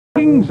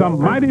Some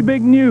mighty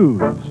big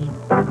news.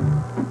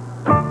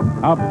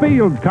 A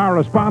field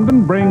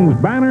correspondent brings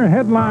banner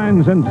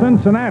headlines in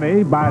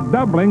Cincinnati by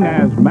doubling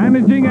as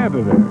managing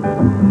editor.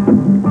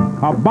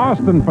 A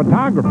Boston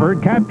photographer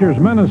captures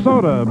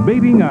Minnesota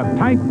beating a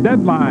tight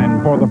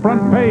deadline for the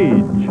front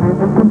page.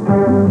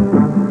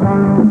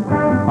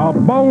 A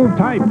bold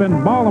type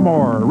in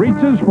Baltimore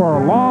reaches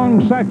for a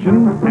long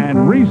section and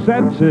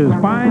resets his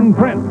fine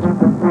print.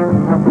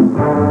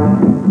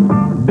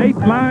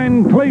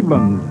 Dateline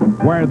Cleveland,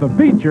 where the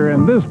feature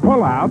in this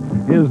pullout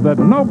is that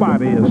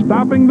nobody is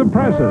stopping the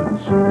presses.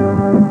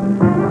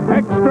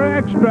 Extra,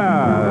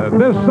 extra!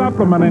 This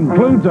supplement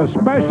includes a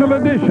special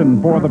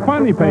edition for the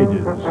funny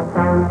pages.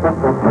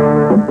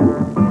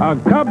 A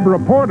Cub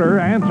reporter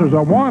answers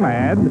a want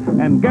ad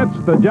and gets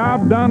the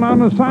job done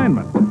on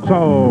assignment.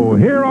 So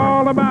hear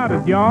all about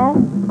it, y'all,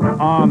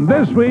 on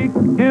This Week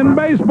in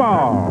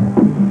Baseball.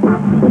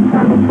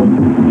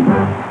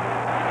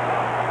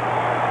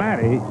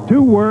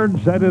 Two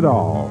words said it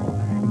all.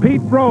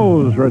 Pete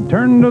Rose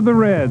returned to the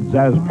Reds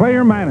as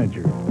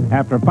player-manager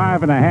after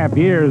 5.5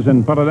 years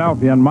in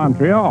Philadelphia and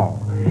Montreal.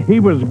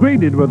 He was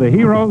greeted with a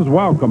hero's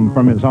welcome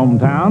from his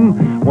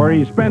hometown, where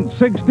he spent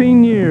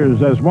 16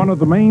 years as one of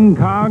the main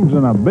cogs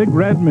in a big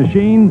red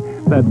machine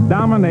that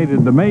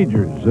dominated the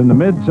majors in the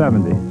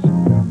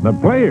mid-'70s. The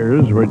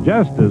players were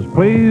just as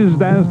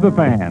pleased as the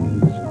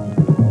fans.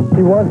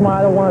 He was my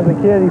idol when I was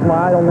a kid. He's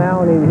my idol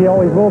now, and he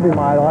always will be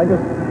my idol. I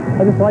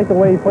just like the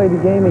way he played the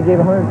game. He gave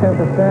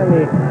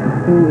 110%.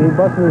 He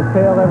busted his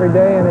tail every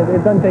day, and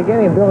it doesn't take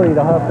any ability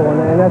to hustle,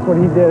 and that's what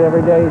he did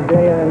every day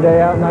in and day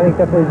out, and I think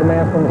that's what he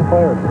demands from his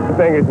players. I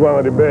think it's one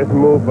of the best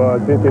moves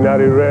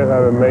Cincinnati Reds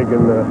have been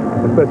making,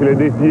 especially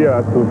this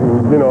year.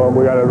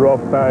 We had a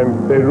rough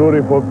time. They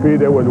rooted for Pete.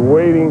 They were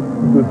waiting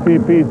to see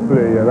Pete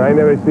play, and I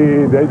never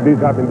see this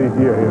happen this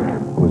year here.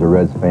 I was a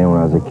Reds fan when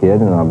I was a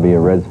kid, and I'll be a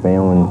Reds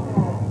fan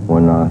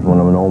when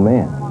I'm an old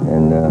man.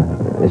 And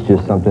it's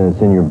just something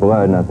that's in your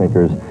blood, and I think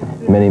there's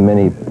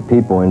many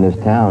people in this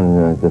town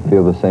that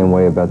feel the same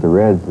way about the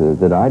Reds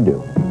that I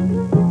do.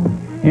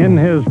 In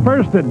his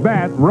first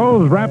at-bat,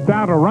 Rose rapped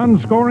out a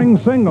run-scoring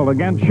single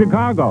against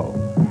Chicago,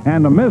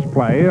 and a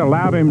misplay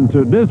allowed him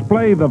to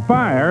display the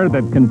fire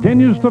that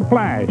continues to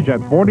flash at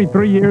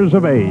 43 years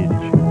of age.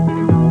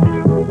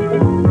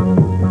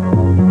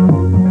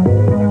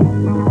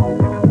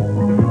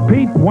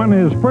 Pete won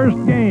his first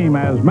game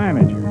as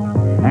manager,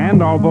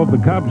 and although the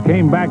Cubs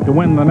came back to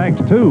win the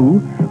next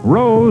two,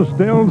 Rose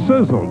still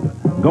sizzled,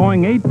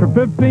 going 8 for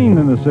 15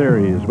 in the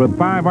series with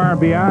 5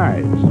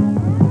 RBIs.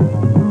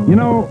 You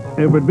know,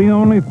 it would be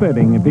only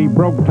fitting if he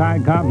broke Ty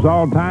Cobb's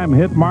all-time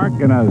hit mark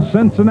in a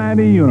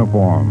Cincinnati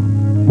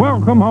uniform.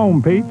 Welcome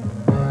home, Pete.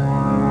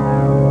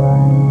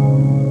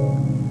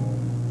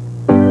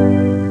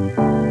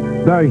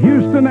 The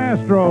Houston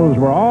Astros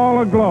were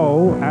all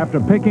aglow after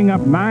picking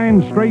up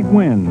 9 straight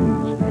wins,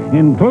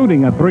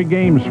 including a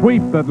 3-game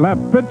sweep that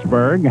left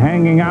Pittsburgh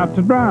hanging out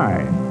to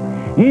dry.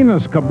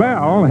 Enos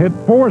Cabell hit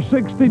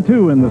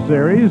 .462 in the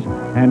series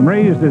and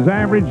raised his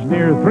average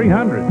near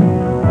 300.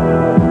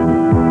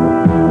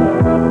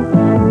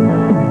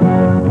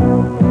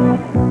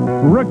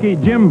 Rookie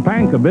Jim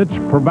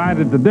Pankovich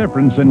provided the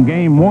difference in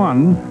Game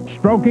 1,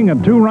 stroking a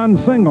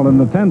 2-run single in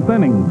the 10th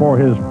inning for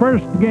his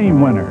first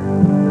game winner.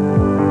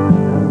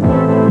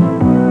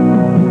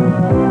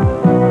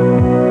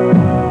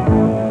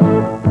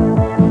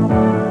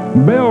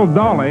 Bill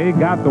Dawley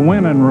got the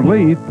win in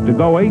relief to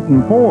go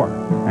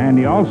 8-4, and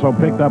he also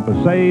picked up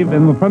a save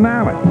in the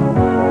finale.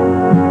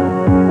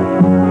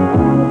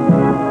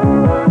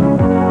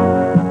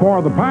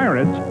 For the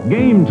Pirates,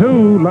 Game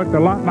 2 looked a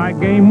lot like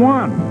Game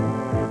 1.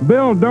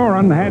 Bill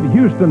Doran had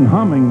Houston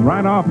humming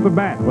right off the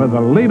bat with a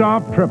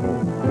leadoff triple.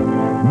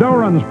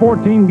 Doran's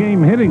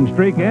 14-game hitting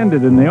streak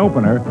ended in the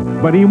opener,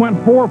 but he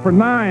went 4 for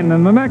 9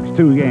 in the next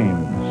 2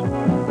 games.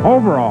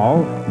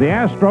 Overall, the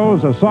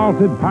Astros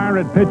assaulted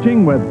Pirate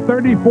pitching with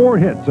 34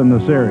 hits in the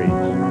series.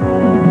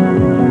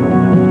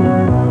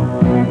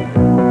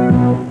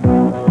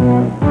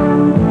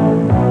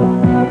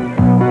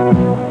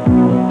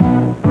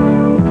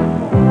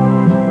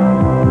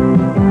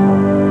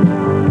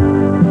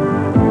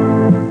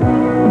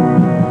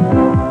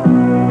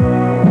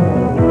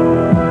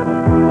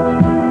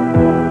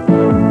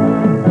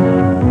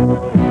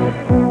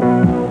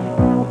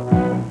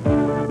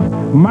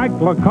 Mike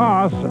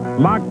Lacoste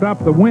locked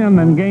up the win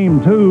in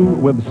Game 2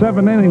 with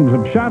 7 innings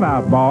of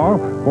shutout ball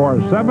for a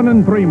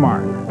 7-3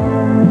 mark.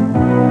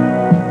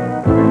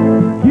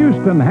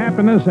 Houston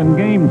happiness in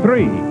Game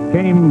 3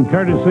 came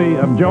courtesy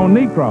of Joe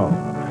Niekro,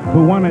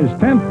 who won his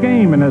 10th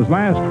game in his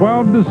last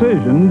 12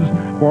 decisions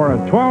for a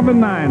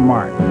 12-9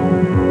 mark.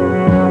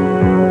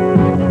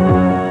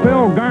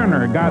 Phil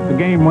Garner got the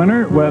game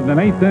winner with an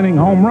 8th-inning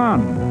home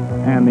run,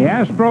 and the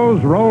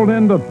Astros rolled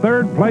into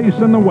 3rd place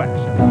in the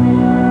West.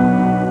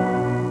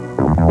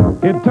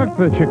 It took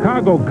the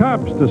Chicago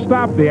Cubs to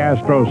stop the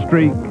Astros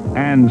streak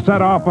and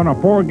set off on a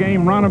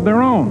 4-game run of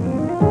their own.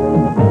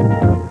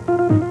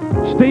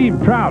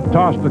 Steve Trout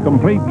tossed a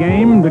complete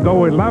game to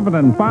go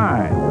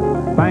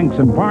 11-5. thanks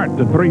in part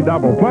to 3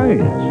 double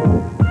plays.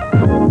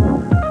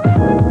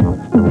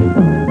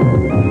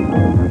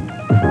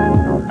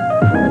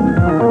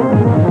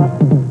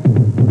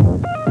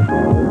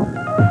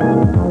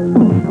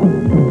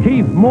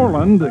 Keith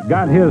Moreland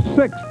got his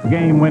 6th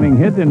game-winning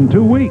hit in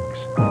 2 weeks,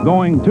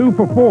 going 2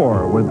 for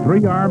 4 with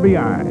 3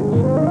 RBIs.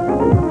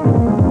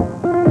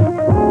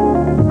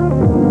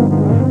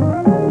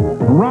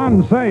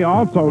 Ron Cey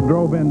also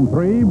drove in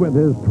 3 with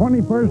his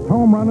 21st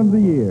home run of the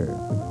year.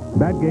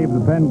 That gave the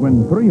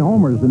Penguins 3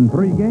 homers in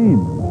 3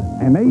 games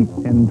and 8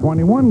 in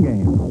 21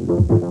 games.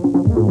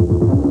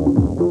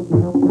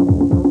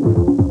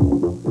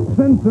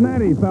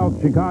 Cincinnati felt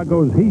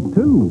Chicago's heat,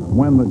 too,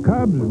 when the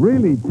Cubs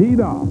really teed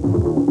off.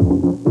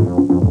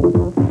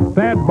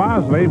 Thad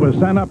Bosley was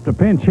sent up to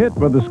pinch hit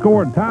with the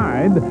score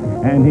tied,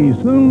 and he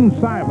soon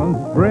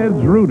silenced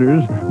Reds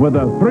rooters with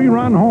a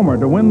 3-run homer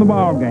to win the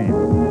ball game.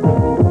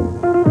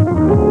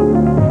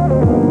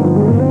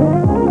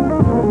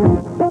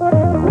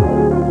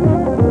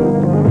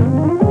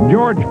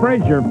 George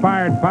Frazier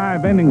fired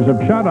 5 innings of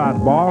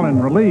shutout ball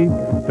in relief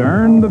to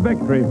earn the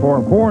victory for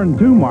a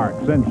 4-2 mark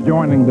since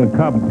joining the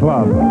Cub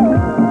club.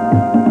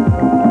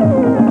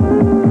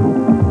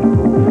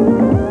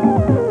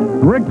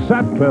 Rick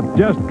Sutcliffe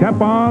just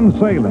kept on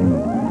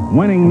sailing,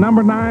 winning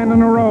number 9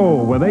 in a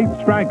row with 8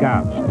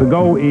 strikeouts to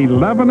go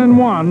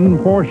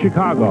 11-1 for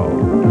Chicago.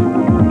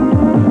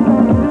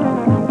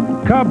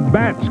 Cub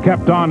bats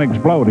kept on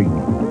exploding.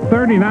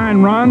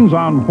 39 runs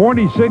on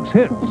 46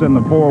 hits in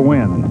the 4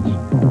 wins.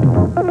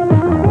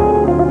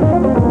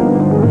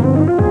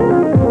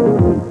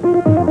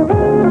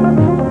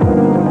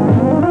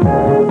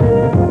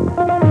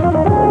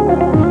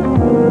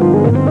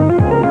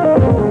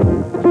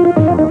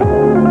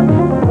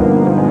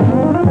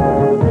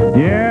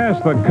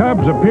 Yes, the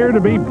Cubs appear to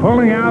be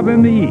pulling out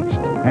in the East,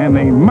 and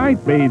they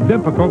might be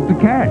difficult to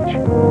catch.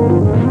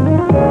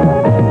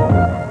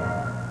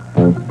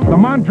 The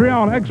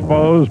Montreal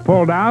Expos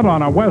pulled out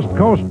on a West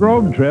Coast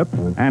road trip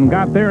and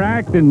got their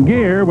act in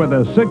gear with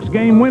a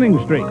 6-game winning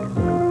streak.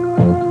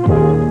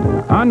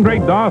 Andre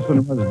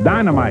Dawson was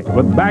dynamite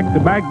with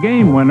back-to-back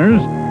game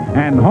winners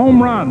and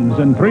home runs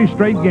in 3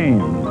 straight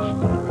games.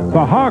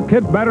 The Hawk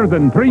hit better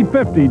than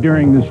 .350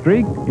 during the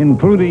streak,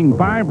 including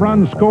 5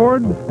 runs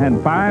scored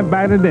and 5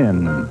 batted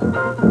in.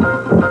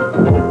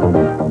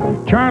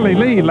 Charlie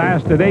Lee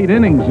lasted 8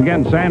 innings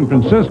against San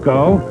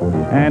Francisco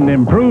and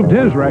improved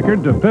his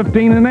record to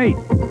 15-8.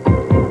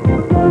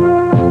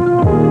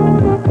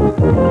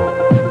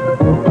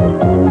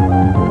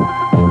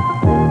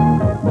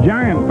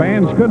 Giant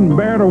fans couldn't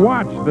bear to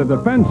watch the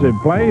defensive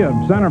play of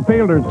center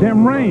fielder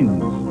Tim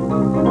Raines.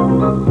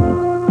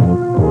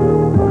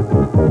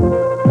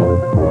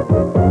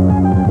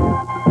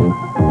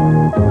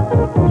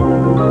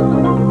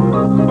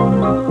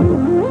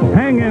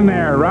 Hang in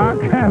there, Rock.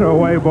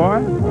 That-a-way,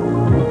 boy.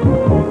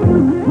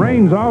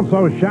 Raines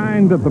also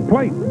shined at the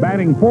plate,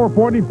 batting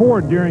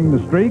 .444 during the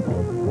streak,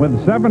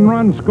 with 7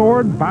 runs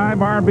scored, 5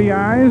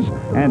 RBIs,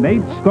 and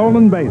 8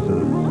 stolen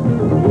bases.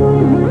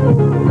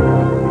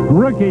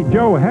 Rookie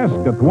Joe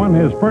Hesketh won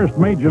his first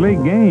Major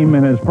League game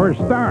in his first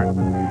start,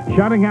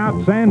 shutting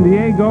out San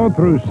Diego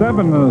through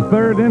 7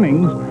 1/3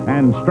 innings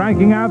and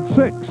striking out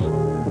 6,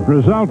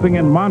 resulting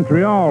in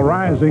Montreal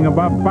rising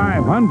above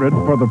 500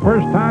 for the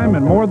first time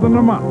in more than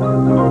a month.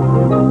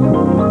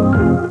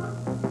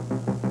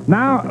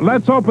 Now,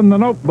 let's open the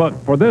notebook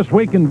for this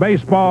week in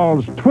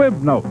baseball's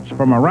TWIB notes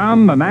from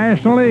around the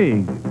National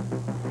League.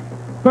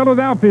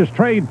 Philadelphia's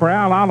trade for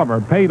Al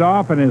Oliver paid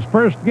off in his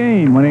first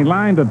game when he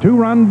lined a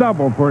 2-run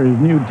double for his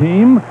new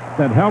team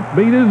that helped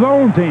beat his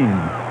old team,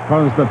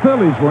 because the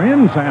Phillies were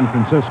in San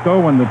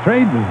Francisco when the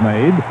trade was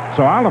made,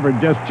 so Oliver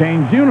just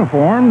changed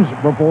uniforms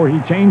before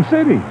he changed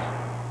cities.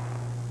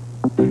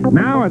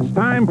 Now it's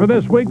time for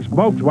this week's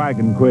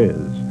Volkswagen quiz,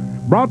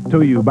 brought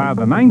to you by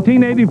the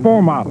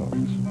 1984 models.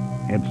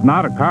 It's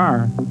not a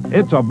car,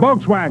 it's a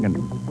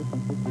Volkswagen.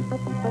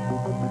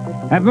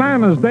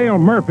 Atlanta's Dale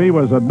Murphy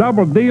was a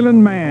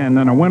double-dealing man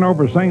in a win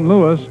over St.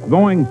 Louis,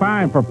 going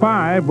 5 for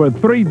 5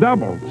 with 3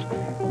 doubles.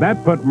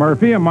 That put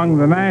Murphy among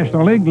the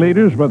National League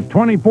leaders with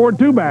 24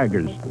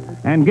 two-baggers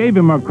and gave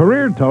him a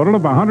career total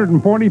of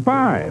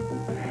 145.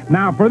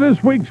 Now, for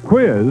this week's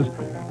quiz,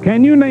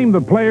 can you name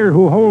the player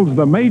who holds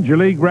the Major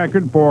League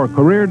record for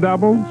career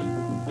doubles?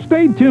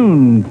 Stay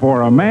tuned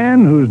for a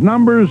man whose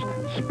numbers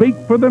speak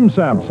for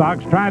themselves.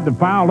 Sox tried to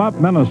foul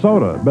up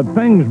Minnesota, but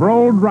things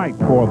rolled right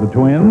for the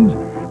Twins.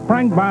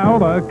 Frank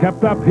Viola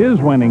kept up his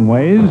winning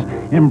ways,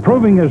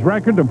 improving his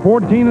record to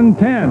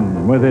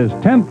 14-10 with his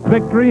 10th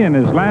victory in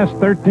his last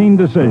 13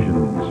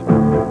 decisions.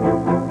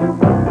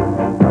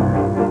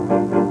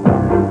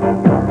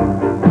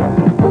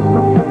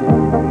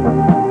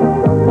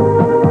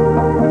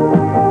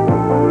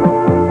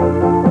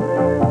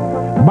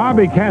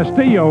 Bobby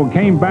Castillo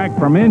came back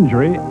from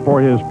injury for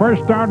his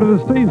first start of the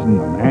season,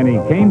 and he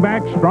came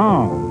back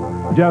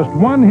strong. Just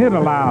 1 hit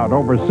allowed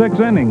over 6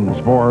 innings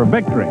for a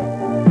victory.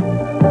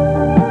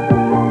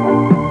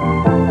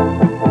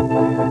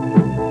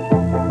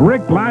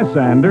 Rick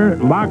Lysander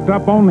locked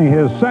up only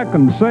his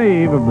second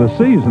save of the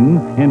season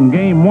in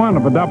Game 1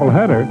 of a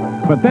doubleheader,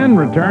 but then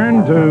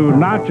returned to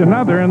notch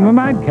another in the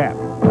nightcap.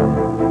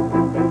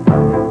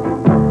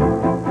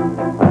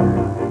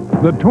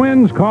 The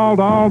Twins called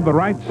all the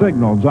right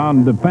signals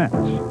on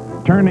defense,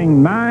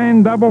 turning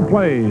 9 double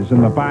plays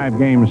in the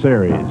 5-game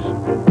series.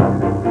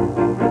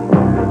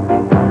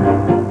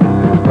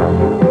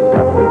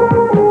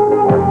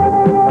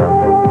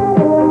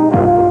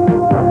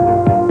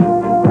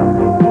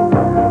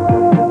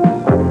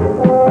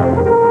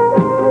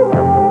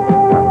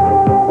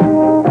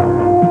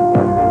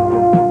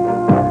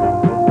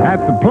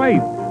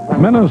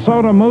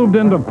 Minnesota moved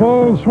into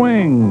full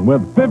swing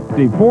with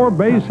 54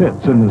 base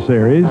hits in the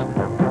series.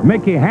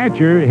 Mickey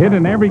Hatcher hit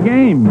in every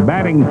game,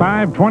 batting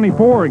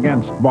 .524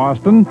 against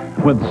Boston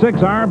with 6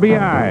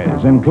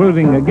 RBIs,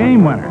 including a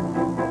game winner.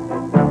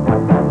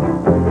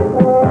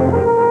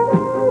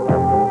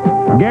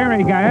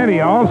 Gary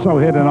Gaetti also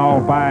hit in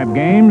all 5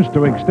 games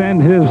to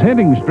extend his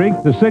hitting streak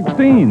to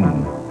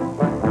 16.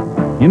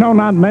 You know,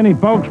 not many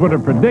folks would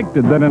have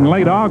predicted that in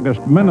late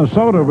August,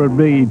 Minnesota would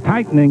be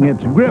tightening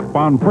its grip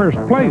on first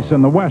place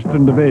in the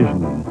Western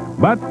Division.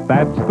 But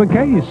that's the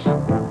case,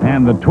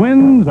 and the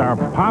Twins are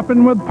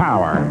popping with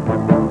power.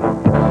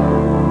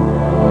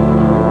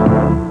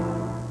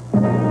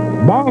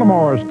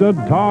 Baltimore stood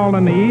tall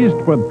in the East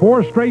with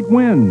 4 straight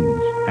wins,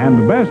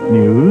 and the best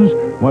news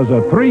was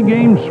a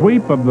 3-game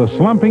sweep of the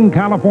slumping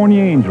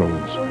California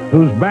Angels,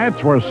 whose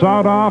bats were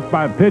sawed off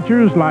by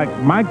pitchers like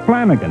Mike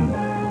Flanagan,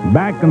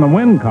 back in the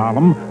win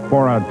column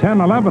for a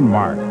 10-11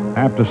 mark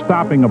after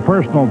stopping a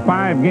personal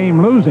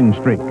 5-game losing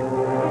streak.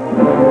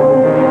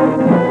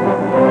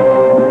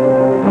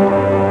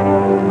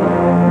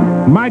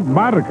 Mike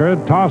Boddicker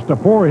tossed a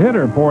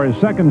 4-hitter for his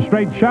second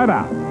straight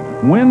shutout.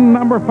 Win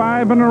number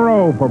 5 in a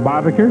row for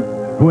Boddicker,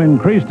 who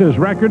increased his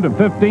record to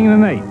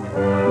 15-8.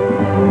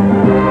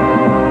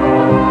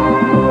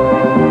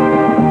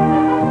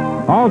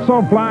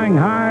 Also flying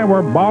high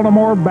were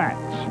Baltimore bats.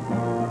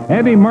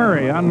 Eddie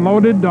Murray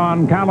unloaded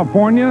on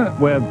California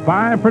with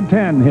 5 for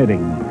 10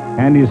 hitting,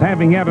 and he's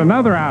having yet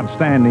another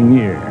outstanding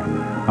year.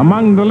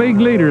 Among the league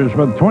leaders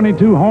with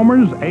 22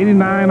 homers,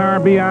 89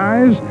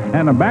 RBIs,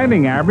 and a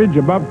batting average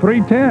above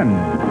 .310.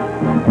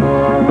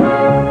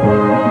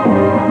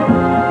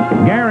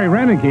 Gary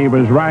Renicky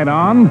was right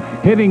on,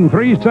 hitting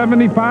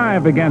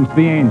 .375 against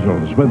the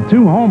Angels with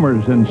 2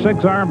 homers and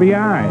 6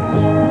 RBIs.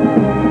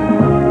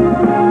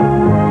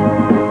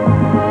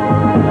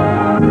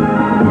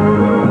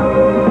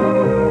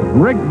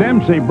 Rick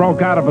Dempsey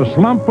broke out of a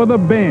slump with a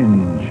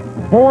binge.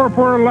 4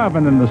 for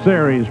 11 in the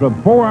series with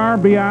 4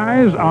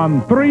 RBIs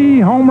on 3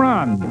 home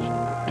runs.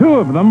 2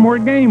 of them were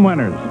game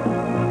winners.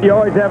 You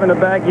always have in the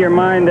back of your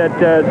mind that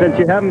since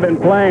you haven't been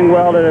playing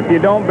well, that if you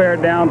don't bear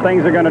down,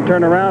 things are going to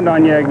turn around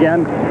on you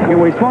again. And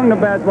we swung the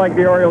bats like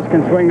the Orioles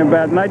can swing the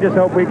bats, and I just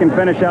hope we can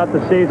finish out the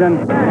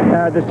season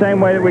the same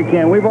way that we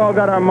can. We've all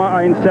got our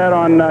mind set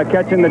on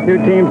catching the 2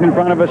 teams in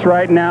front of us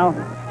right now.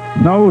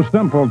 No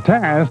simple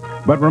task,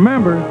 but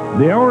remember,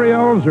 the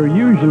Orioles are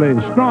usually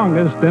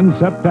strongest in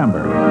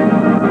September.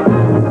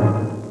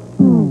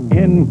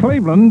 In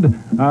Cleveland,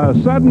 a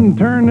sudden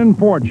turn in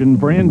fortune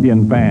for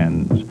Indian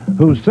fans,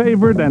 who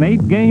savored an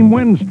 8-game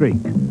win streak.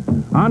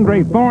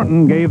 Andre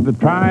Thornton gave the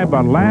Tribe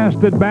a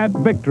last-at-bat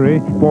victory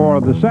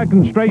for the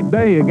second straight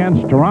day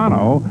against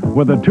Toronto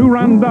with a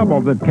 2-run double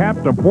that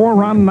capped a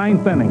 4-run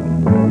 9th inning.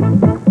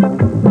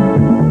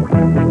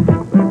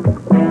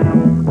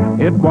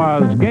 It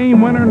was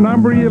game winner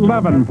number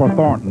 11 for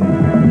Thornton.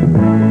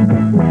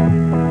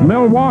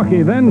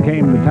 Milwaukee then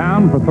came to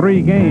town for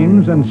 3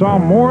 games and saw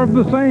more of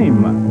the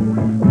same.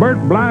 Bert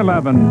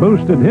Blyleven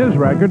boosted his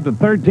record to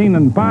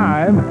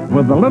 13-5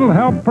 with a little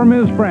help from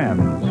his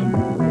friends.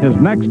 His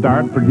next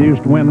start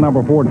produced win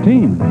number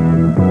 14.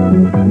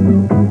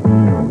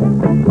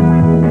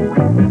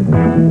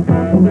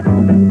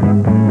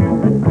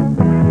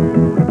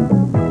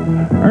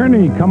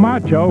 Ernie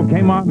Camacho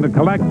came on to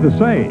collect the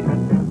save,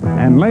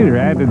 and later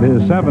added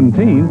his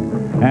 17th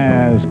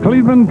as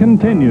Cleveland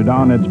continued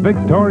on its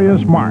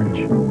victorious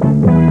march.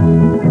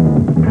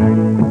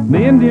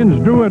 The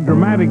Indians drew a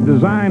dramatic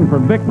design for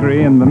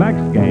victory in the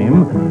next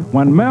game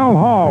when Mel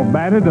Hall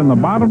batted in the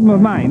bottom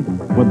of the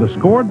 9th with the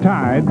score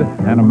tied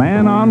and a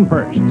man on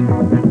first.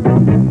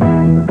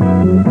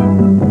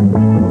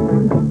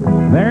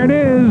 There it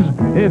is.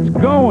 It's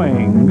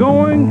going,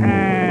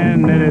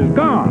 and it is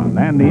gone.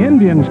 And the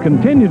Indians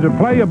continue to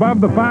play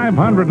above the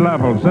 .500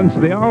 level since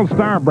the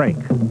All-Star break.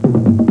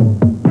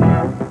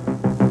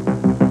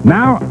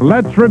 Now,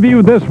 let's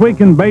review this week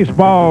in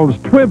baseball's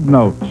TWIB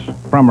notes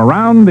from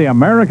around the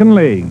American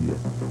League.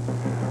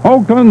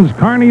 Oakland's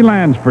Carney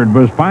Lansford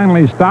was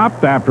finally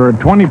stopped after a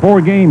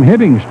 24-game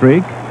hitting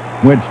streak,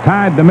 which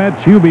tied the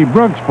Mets' Hubie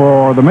Brooks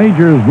for the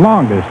major's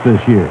longest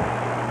this year.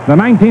 The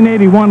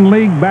 1981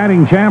 league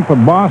batting champ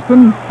of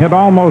Boston hit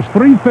almost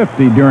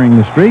 .350 during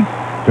the streak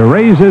to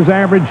raise his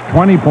average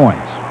 20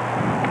 points.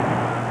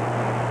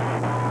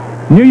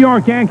 New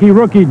York Yankee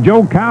rookie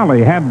Joe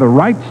Cowley had the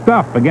right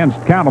stuff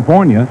against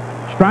California,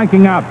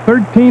 striking out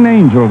 13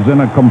 Angels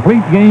in a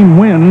complete game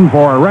win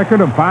for a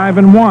record of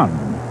 5-1.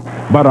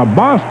 But a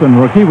Boston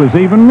rookie was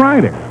even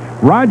righter.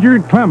 Roger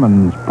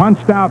Clemens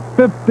punched out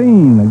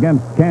 15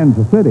 against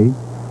Kansas City,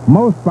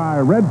 most by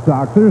a Red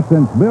Soxer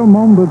since Bill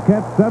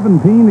Monbouquet's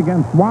 17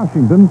 against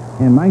Washington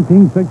in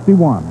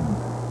 1961.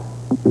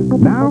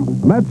 Now,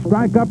 let's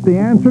strike up the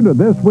answer to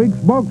this week's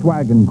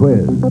Volkswagen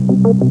quiz.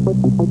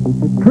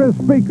 Tris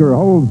Speaker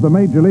holds the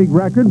Major League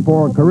record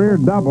for career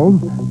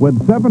doubles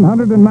with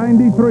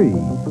 793,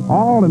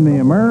 all in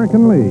the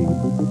American League,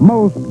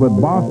 most with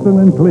Boston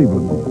and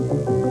Cleveland.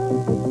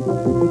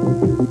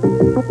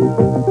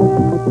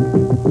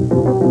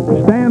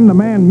 Stan the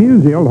Man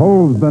Musial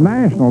holds the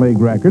National League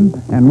record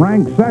and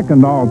ranks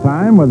second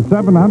all-time with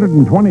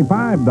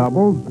 725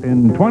 doubles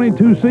in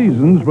 22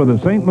 seasons with the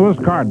St. Louis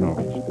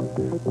Cardinals.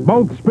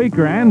 Both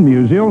Speaker and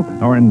Musial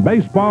are in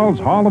baseball's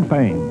Hall of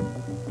Fame.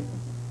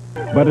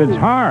 But it's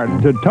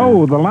hard to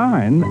toe the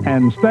line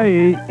and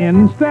stay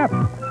in step.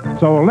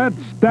 So let's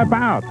step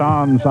out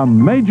on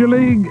some Major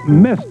League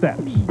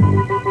missteps.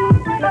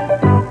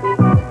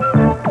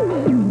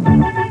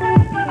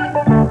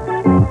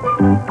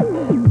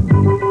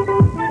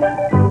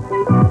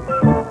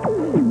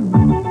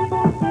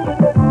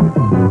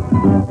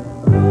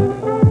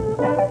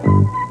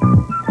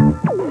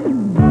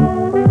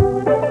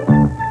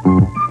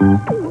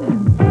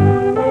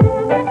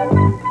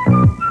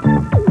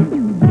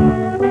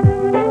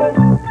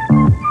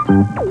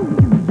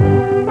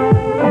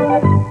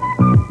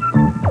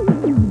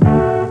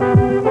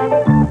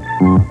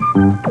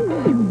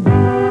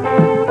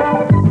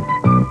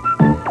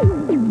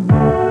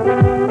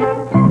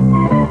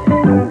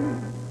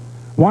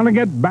 Want to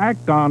get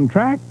back on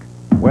track?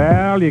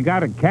 Well, you got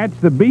to catch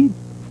the beat,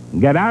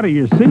 get out of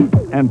your seat,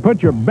 and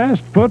put your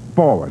best foot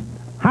forward.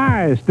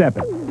 High step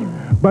it.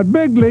 But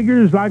big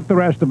leaguers, like the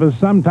rest of us,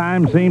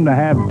 sometimes seem to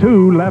have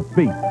two left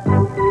feet.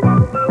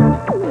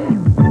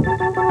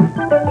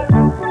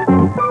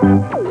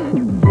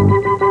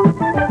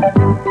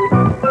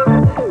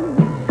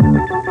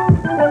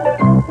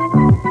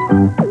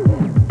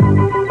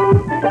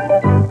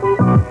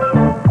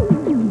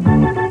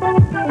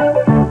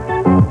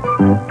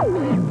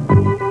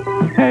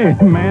 Hey,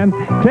 man,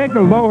 take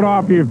a load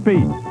off your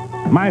feet.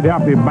 Might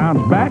help you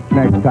bounce back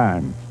next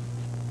time.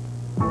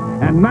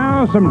 And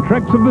now some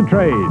tricks of the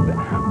trade.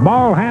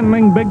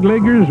 Ball-handling big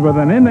leaguers with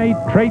an innate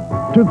trait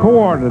to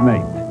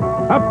coordinate.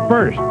 Up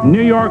first,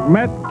 New York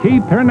Met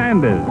Keith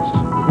Hernandez.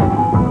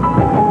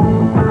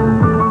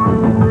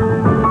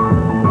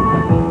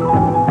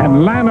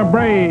 Atlanta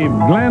Brave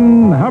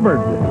Glenn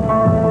Hubbard.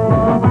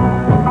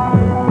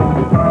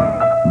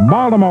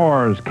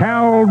 Baltimore's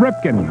Cal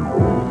Ripken.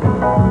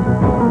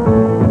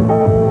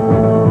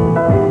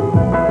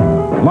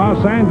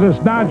 Los Angeles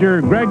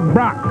Dodger Greg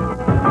Brock.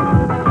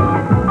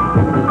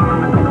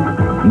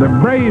 The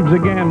Braves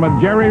again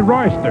with Jerry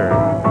Royster.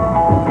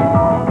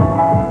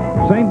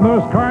 St.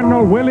 Louis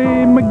Cardinal Willie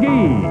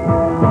McGee.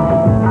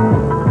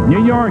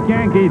 New York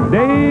Yankee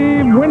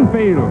Dave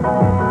Winfield.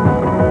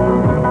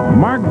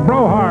 Mark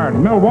Brohard,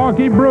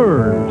 Milwaukee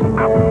Brewers.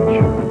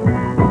 Ouch.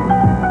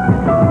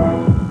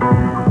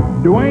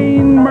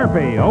 Dwayne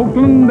Murphy,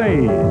 Oakland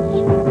A's.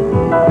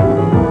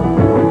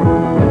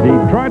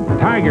 Detroit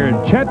Tiger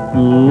Chet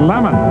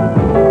Lemon.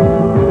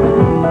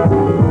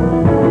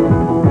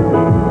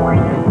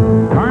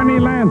 Carney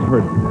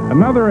Lansford,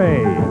 another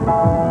A.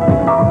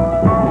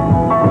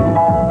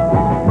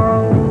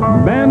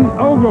 Ben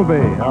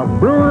Ogilvy, a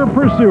Brewer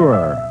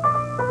pursuer.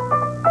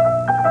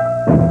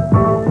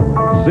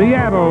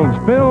 Seattle's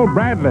Phil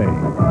Bradley.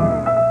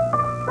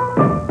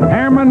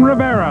 Herman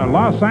Rivera,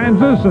 Los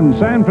Angeles, and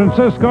San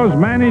Francisco's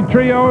Manny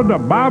Trio to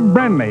Bob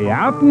Brenly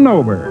out in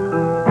Ober.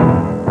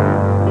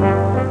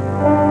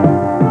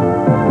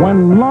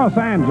 When Los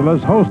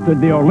Angeles hosted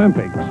the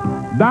Olympics,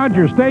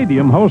 Dodger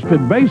Stadium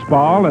hosted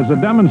baseball as a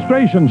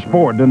demonstration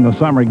sport in the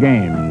summer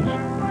games.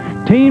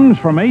 Teams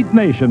from 8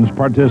 nations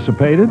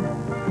participated,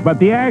 but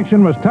the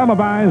action was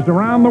televised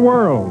around the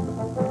world.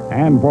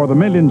 And for the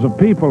millions of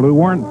people who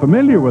weren't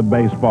familiar with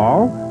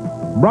baseball,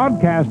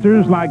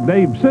 broadcasters like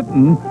Dave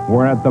Sitton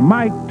were at the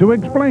mic to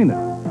explain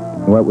it.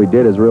 What we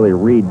did is really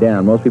read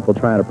down. Most people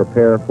try to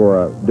prepare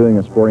for doing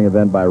a sporting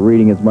event by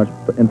reading as much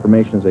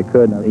information as they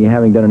could.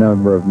 Having done a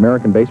number of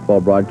American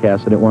baseball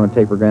broadcasts, I didn't want to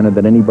take for granted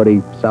that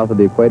anybody south of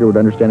the equator would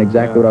understand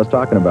exactly what I was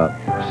talking about.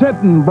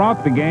 Sitton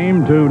brought the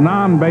game to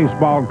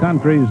non-baseball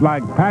countries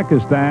like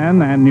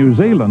Pakistan and New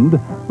Zealand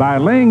by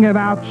laying it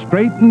out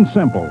straight and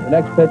simple. The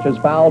next pitch is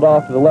fouled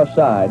off to the left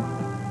side.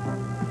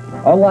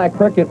 Unlike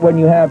cricket, when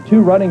you have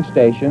 2 running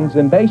stations,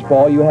 in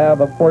baseball you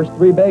have, of course,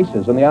 3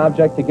 bases, and the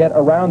object to get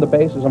around the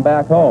bases and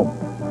back home.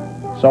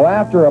 So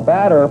after a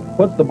batter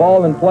puts the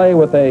ball in play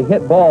with a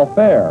hit ball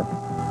fair,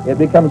 it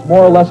becomes more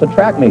or less a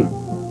track meet.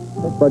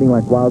 It's spreading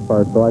like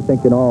wildfire, so I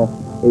think in all,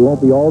 it won't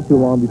be all too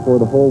long before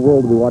the whole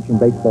world will be watching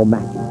baseball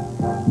matches.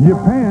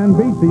 Japan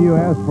beat the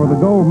U.S. for the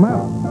gold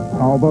medal,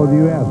 although the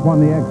U.S.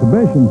 won the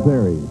exhibition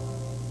series.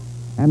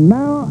 And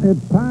now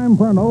it's time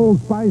for an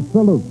Old Spice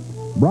salute.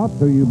 Brought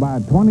to you by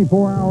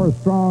 24-hour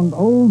strong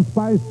Old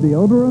Spice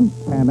deodorant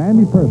and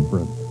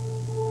antiperspirant.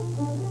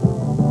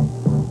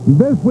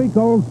 This week,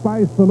 Old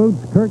Spice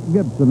salutes Kirk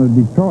Gibson of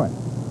Detroit,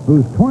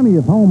 whose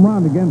 20th home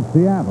run against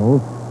Seattle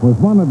was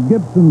one of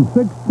Gibson's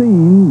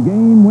 16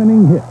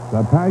 game-winning hits,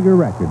 a Tiger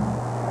record.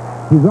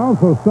 He's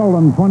also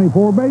stolen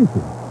 24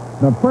 bases,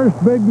 the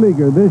first big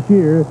leaguer this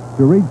year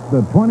to reach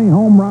the 20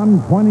 home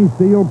run, 20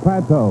 steal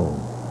plateau.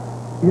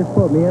 You just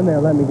put me in there,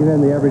 let me get in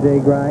the everyday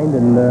grind,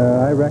 and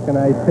I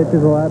recognize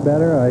pitches a lot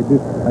better. I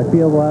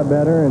feel a lot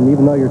better, and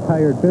even though you're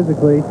tired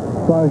physically,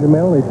 as long as you're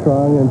mentally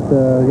strong, and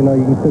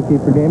you can still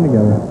keep your game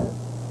together.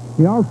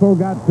 He also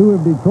got 2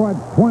 of Detroit's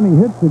 20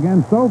 hits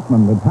against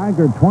Oakland, the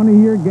Tiger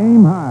 20-year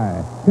game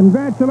high.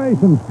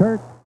 Congratulations,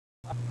 Kirk.